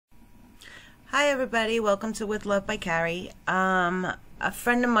Hi everybody, welcome to With Love by Carrie. A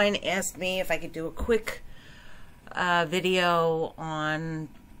friend of mine asked me if I could do a quick video on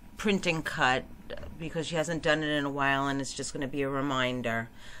print and cut because she hasn't done it in a while and it's just going to be a reminder.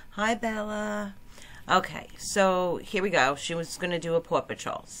 Hi Bella. Okay, so here we go. She was going to do a Paw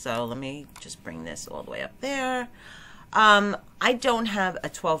Patrol, so let me just bring this all the way up there. I don't have a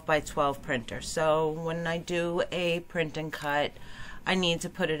 12 by 12 printer, so when I do a print and cut, I need to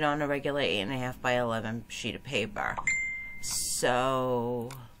put it on a regular 8.5 by 11 sheet of paper. So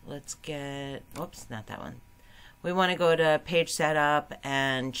let's get, whoops, not that one. We want to go to page setup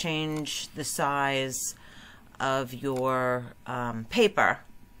and change the size of your paper.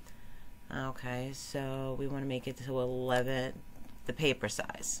 Okay, so we want to make it to 11, the paper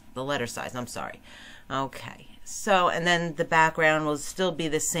size, the letter size, I'm sorry. Okay, so, and then the background will still be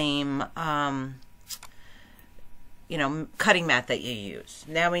the same, you know, cutting mat that you use.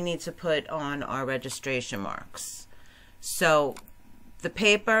 Now we need to put on our registration marks. So the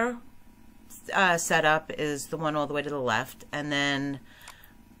paper setup is the one all the way to the left, and then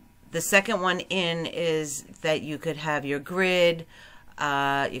the second one in is that you could have your grid.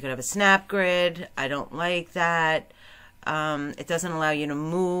 You could have a snap grid. I don't like that. It doesn't allow you to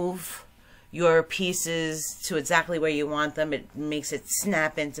move your pieces to exactly where you want them. It makes it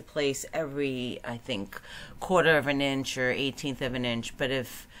snap into place every, I think, 1/4 of an inch or 1/18 of an inch. But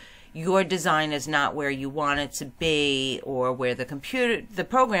if your design is not where you want it to be, or where the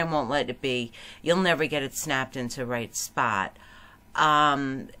program won't let it be, you'll never get it snapped into the right spot.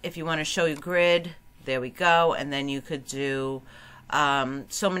 If you want to show your grid, there we go. And then you could do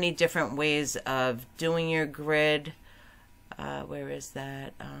so many different ways of doing your grid. Where is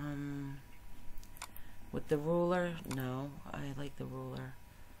that? With the ruler? No, I like the ruler.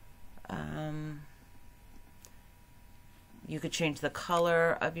 You could change the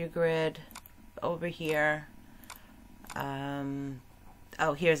color of your grid over here.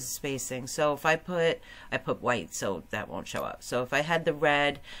 Oh, here's the spacing. So if I put white, so that won't show up. So if I had the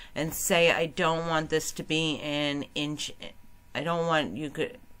red and say I don't want this to be an inch, I don't want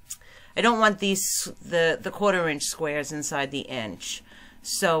these, the 1/4 inch squares inside the inch.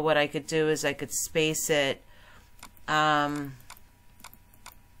 So what I could do is I could space it, that's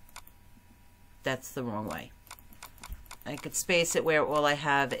the wrong way. I could space it where all I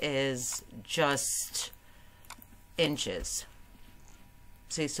have is just inches.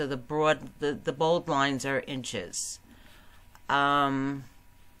 See, so the bold lines are inches. Okay,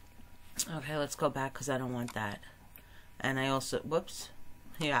 let's go back because I don't want that. And I also, whoops,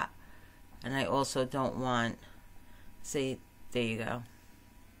 yeah. And I also don't want, see, there you go.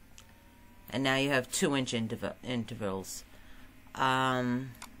 And now you have 2-inch intervals. Okay,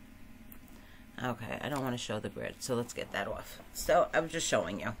 I don't want to show the grid, so let's get that off. So I was just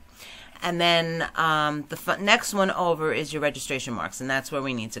showing you. And then the next one over is your registration marks, and that's where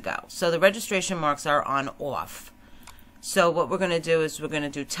we need to go. So the registration marks are on off. So what we're going to do is we're going to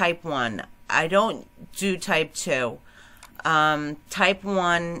do type 1. I don't do type 2. Type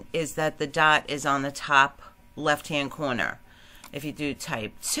 1 is that the dot is on the top left-hand corner. If you do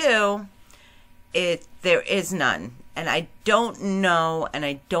type 2, there is none. And I don't know, and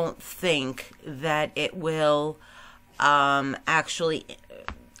I don't think that it will actually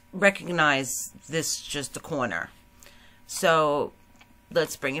recognize this just a corner. So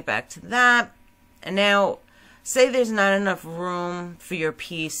let's bring it back to that. And now, say there's not enough room for your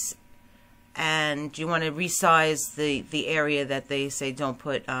piece and you want to resize the area that they say don't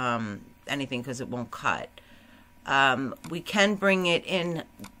put anything because it won't cut. We can bring it in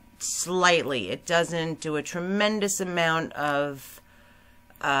slightly. It doesn't do a tremendous amount of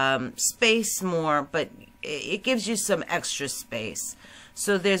space more, but it gives you some extra space.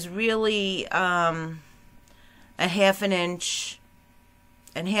 So there's really a 1/2 inch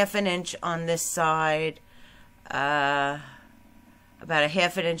and 1/2 inch on this side, about a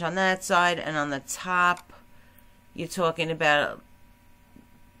 1/2 inch on that side, and on the top you're talking about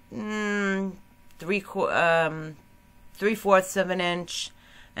 3/4 of an inch,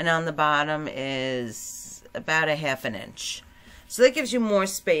 and on the bottom is about a 1/2 inch. So that gives you more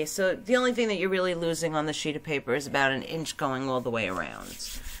space. So the only thing that you're really losing on the sheet of paper is about 1 inch going all the way around.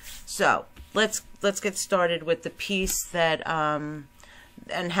 So let's get started with the piece that and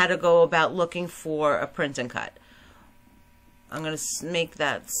how to go about looking for a print and cut. I'm going to make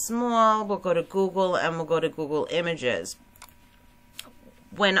that small. We'll go to Google and we'll go to Google Images.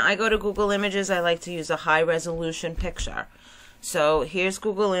 When I go to Google Images, I like to use a high resolution picture. So here's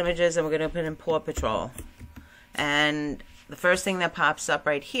Google Images, and we're going to put in Paw Patrol. And the first thing that pops up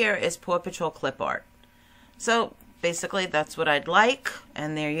right here is Paw Patrol clip art. So basically that's what I'd like.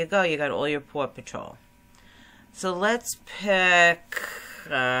 And there you go. You got all your Paw Patrol. So let's pick,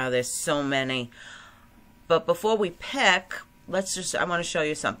 there's so many. But before we pick, I want to show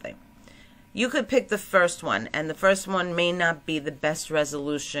you something. You could pick the first one, and the first one may not be the best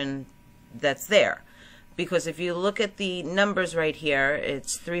resolution that's there. Because if you look at the numbers right here,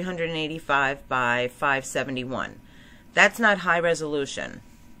 it's 385 by 571. That's not high resolution.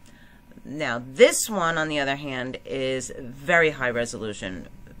 Now, this one, on the other hand, is very high resolution.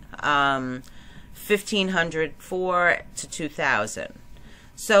 1504 to 2000.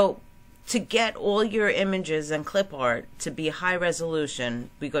 So, to get all your images and clip art to be high resolution,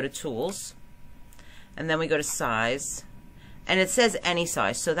 we go to Tools, and then we go to Size, and it says any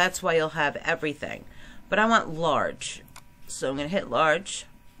size, so that's why you'll have everything. But I want large, so I'm going to hit large,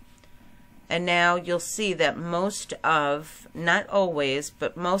 and now you'll see that most of, not always,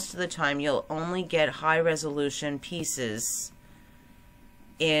 but most of the time you'll only get high resolution pieces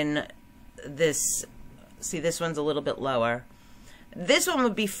in this. See, this one's a little bit lower. This one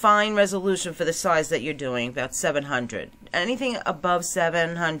would be fine resolution for the size that you're doing, about 700. Anything above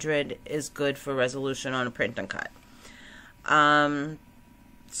 700 is good for resolution on a print and cut.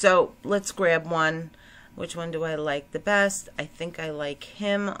 So let's grab one. Which one do I like the best? I think I like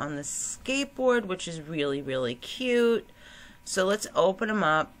him on the skateboard, which is really, really cute. So let's open him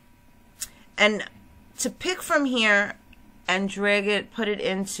up. And to pick from here and drag it, put it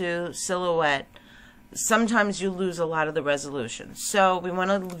into Silhouette, sometimes you lose a lot of the resolution. So we want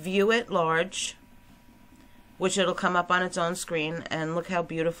to view it large, which it'll come up on its own screen, and look how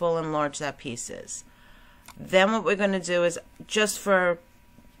beautiful and large that piece is. Then what we're going to do is, just for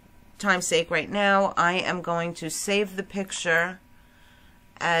time's sake right now, I am going to save the picture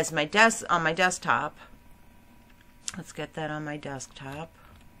as on my desktop. Let's get that on my desktop.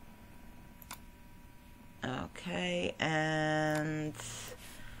 Okay, and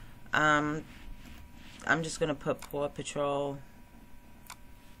I'm just going to put Paw Patrol.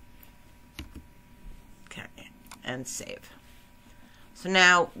 Okay, and save. So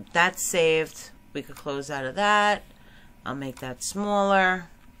now that's saved. We could close out of that. I'll make that smaller.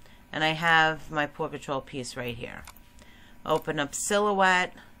 And I have my Paw Patrol piece right here. Open up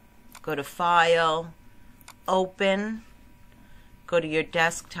Silhouette. Go to File. Open. Go to your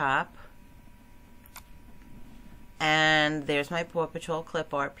desktop. And there's my Paw Patrol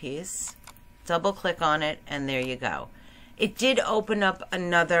clip art piece. Double click on it, and there you go. It did open up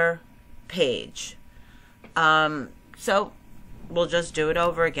another page. So we'll just do it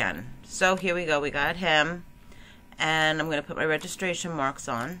over again. So here we go. We got him. And I'm going to put my registration marks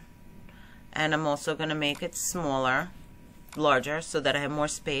on. And I'm also going to make it smaller, larger, so that I have more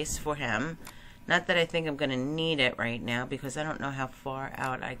space for him. Not that I think I'm going to need it right now, because I don't know how far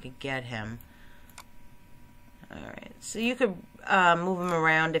out I could get him. Alright, so you could move him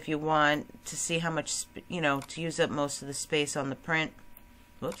around if you want to see how much, to use up most of the space on the print.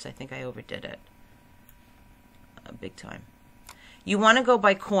 Whoops, I think I overdid it. Big time. You want to go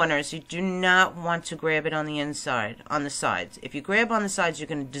by corners. You do not want to grab it on the inside, on the sides. If you grab on the sides, you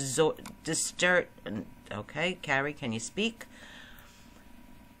can distort. Okay, Carrie, can you speak?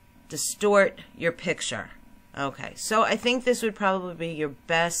 Distort your picture. Okay, so I think this would probably be your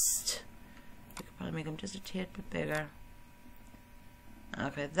best. We could probably make them just a tad bit bigger.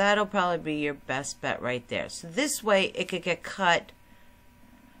 Okay, that'll probably be your best bet right there. So this way, it could get cut.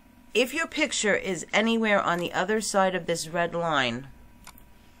 If your picture is anywhere on the other side of this red line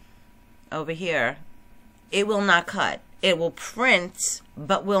over here, it will not cut. It will print,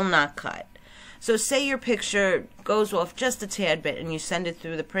 but will not cut. So say your picture goes off just a tad bit and you send it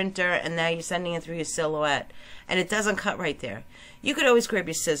through the printer, and now you're sending it through your Silhouette and it doesn't cut right there. You could always grab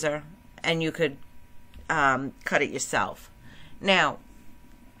your scissor and you could cut it yourself. Now,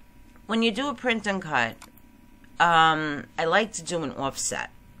 when you do a print and cut, I like to do an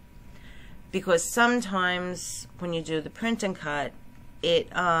offset. Because sometimes when you do the print and cut, it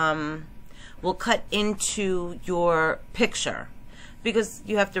will cut into your picture. Because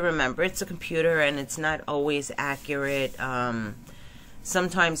you have to remember, it's a computer and it's not always accurate.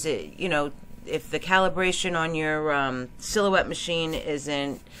 Sometimes, if the calibration on your Silhouette machine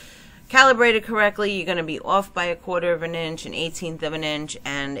isn't calibrated correctly, you're going to be off by 1/4 of an inch, 1/18 of an inch,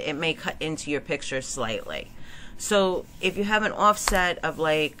 and it may cut into your picture slightly. So if you have an offset of,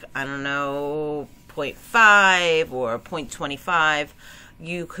 like, I don't know, 0.5 or 0.25,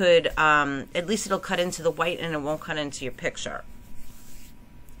 you could, at least it'll cut into the white and it won't cut into your picture.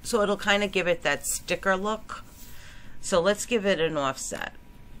 So it'll kind of give it that sticker look. So let's give it an offset.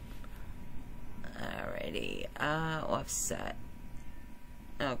 Alrighty, offset.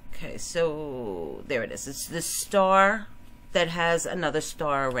 Okay, so there it is. It's the star that has another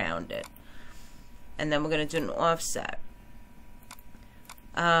star around it. And then we're going to do an offset.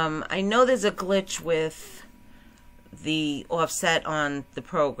 I know there's a glitch with the offset on the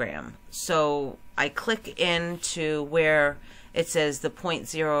program. So I click into where it says the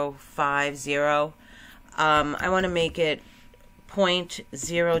 0.050. I want to make it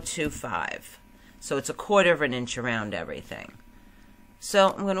 0.025. So it's a 1/4 of an inch around everything.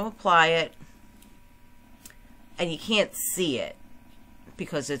 So I'm going to apply it. And you can't see it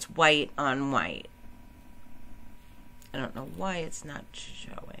because it's white on white. I don't know why it's not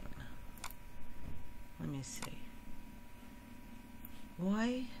showing. Let me see.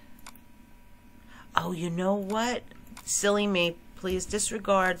 Why? Oh, you know what? Silly me. Please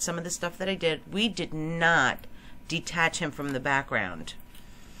disregard some of the stuff that I did. We did not detach him from the background.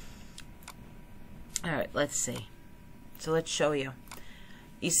 Alright, let's see. So let's show you.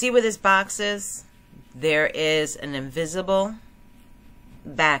 You see where this box is? There is an invisible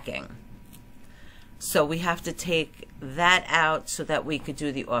backing. So we have to take that out so that we could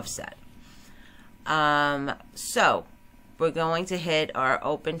do the offset. So we're going to hit our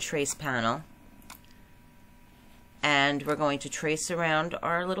open trace panel. And we're going to trace around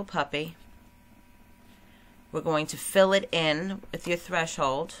our little puppy. We're going to fill it in with your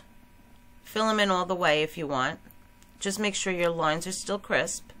threshold. Fill them in all the way if you want. Just make sure your lines are still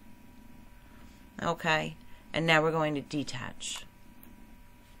crisp. Okay, and now we're going to detach.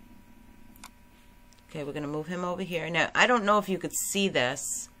 Okay, we're going to move him over here. Now, I don't know if you could see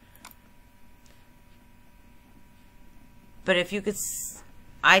this, but if you could,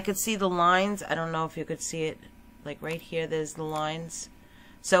 I could see the lines. I don't know if you could see it. Like right here, there's the lines.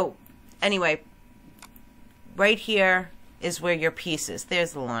 So, anyway, right here is where your piece is.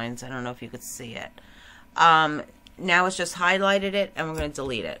 There's the lines. I don't know if you could see it. Now it's just highlighted it, and we're going to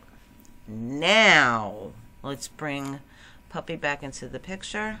delete it. Now, let's bring Puppy back into the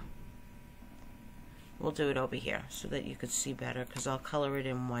picture. We'll do it over here so that you could see better, because I'll color it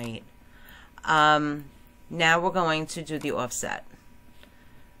in white. Now we're going to do the offset.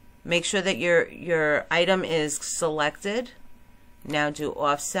 Make sure that your item is selected. Now do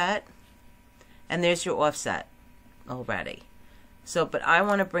offset. And there's your offset already. So, but I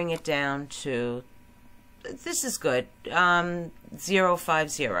want to bring it down to, this is good,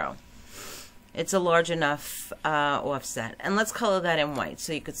 0.50. It's a large enough offset. And let's color that in white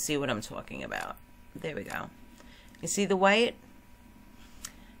so you could see what I'm talking about. There we go. You see the white?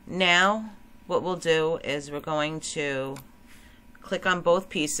 Now, what we'll do is we're going to click on both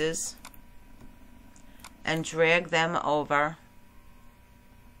pieces and drag them over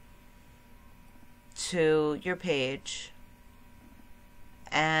to your page,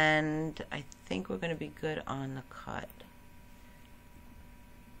 and I think we're going to be good on the cut.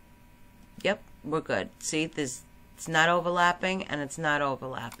 Yep, we're good. See, it's not overlapping and it's not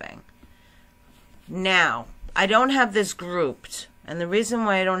overlapping. Now, I don't have this grouped, and the reason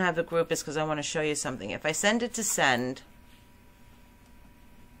why I don't have the group is because I want to show you something. If I send it to send,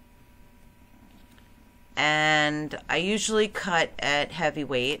 and I usually cut at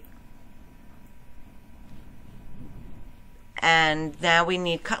heavyweight, and now we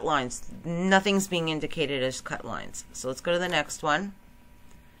need cut lines. Nothing's being indicated as cut lines. So let's go to the next one,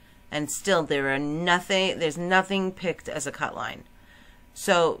 and still there's nothing picked as a cut line.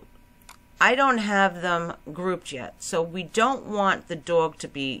 So I don't have them grouped yet, so we don't want the dog to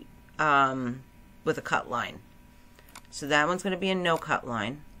be with a cut line. So that one's going to be a no cut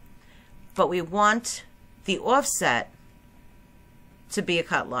line, but we want the offset to be a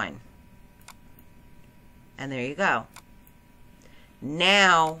cut line. And there you go.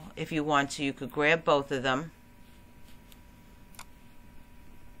 Now, if you want to, you could grab both of them.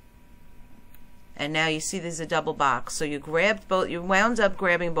 And now you see there's a double box. So you grabbed both, you wound up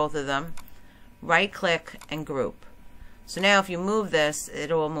grabbing both of them. Right click and group. So now if you move this,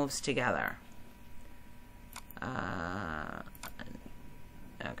 it all moves together.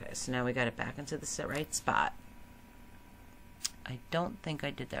 Okay, so now we got it back into the right spot. I don't think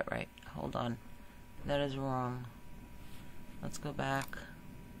I did that right. Hold on. That is wrong. Let's go back.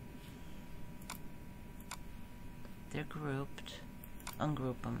 They're grouped.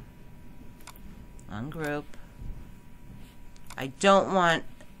 Ungroup them. Ungroup. I don't want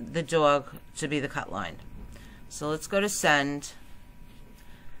the dog to be the cut line. So let's go to send.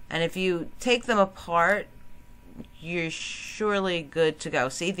 And if you take them apart, you're surely good to go.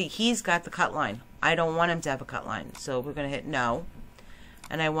 See, he's got the cut line. I don't want him to have a cut line. So we're going to hit no.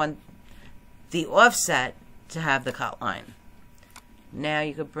 And I want the offset to have the cut line. Now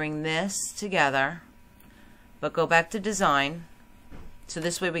you could bring this together, but go back to design, So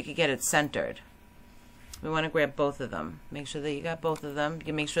this way we could get it centered. We want to grab both of them. Make sure that you got both of them.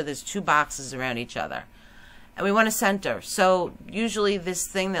 You make sure there's 2 boxes around each other. And we want to center. So usually this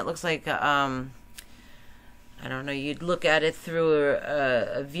thing that looks like, I don't know, you'd look at it through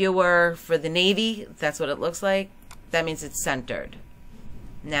a viewer for the Navy. That's what it looks like. That means it's centered.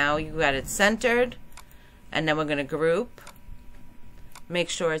 Now you got it centered. And then we're going to group. Make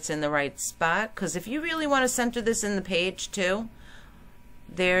sure it's in the right spot. Because if you really want to center this in the page too,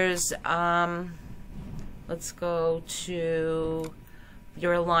 there's, let's go to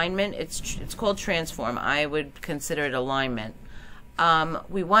your alignment. It's called transform. I would consider it alignment.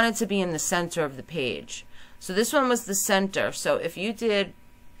 We want it to be in the center of the page. So this one was the center. So if you did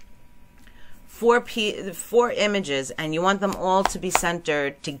 4 images and you want them all to be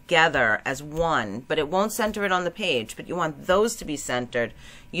centered together as one, but it won't center it on the page, but you want those to be centered,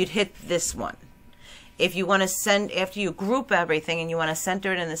 you'd hit this one. If you want to send, after you group everything and you want to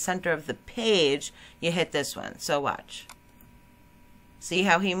center it in the center of the page, you hit this one. So watch. See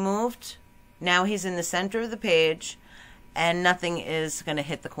how he moved? Now he's in the center of the page and nothing is going to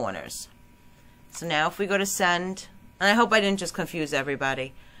hit the corners. So now if we go to send, and I hope I didn't just confuse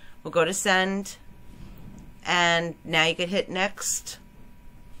everybody. We'll go to send, and now you can hit next,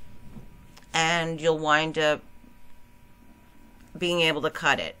 and you'll wind up being able to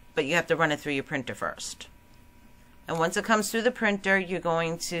cut it, but you have to run it through your printer first. And once it comes through the printer, you're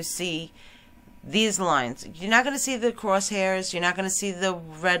going to see these lines. You're not going to see the crosshairs, you're not going to see the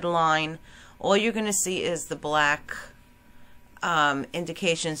red line. All you're going to see is the black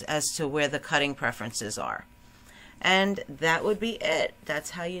indications as to where the cutting preferences are. And that would be it.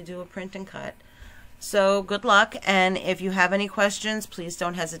 That's how you do a print and cut. So good luck, and if you have any questions, please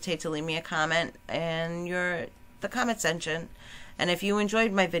don't hesitate to leave me a comment in the comment section. And if you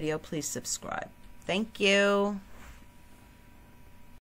enjoyed my video, please subscribe. Thank you.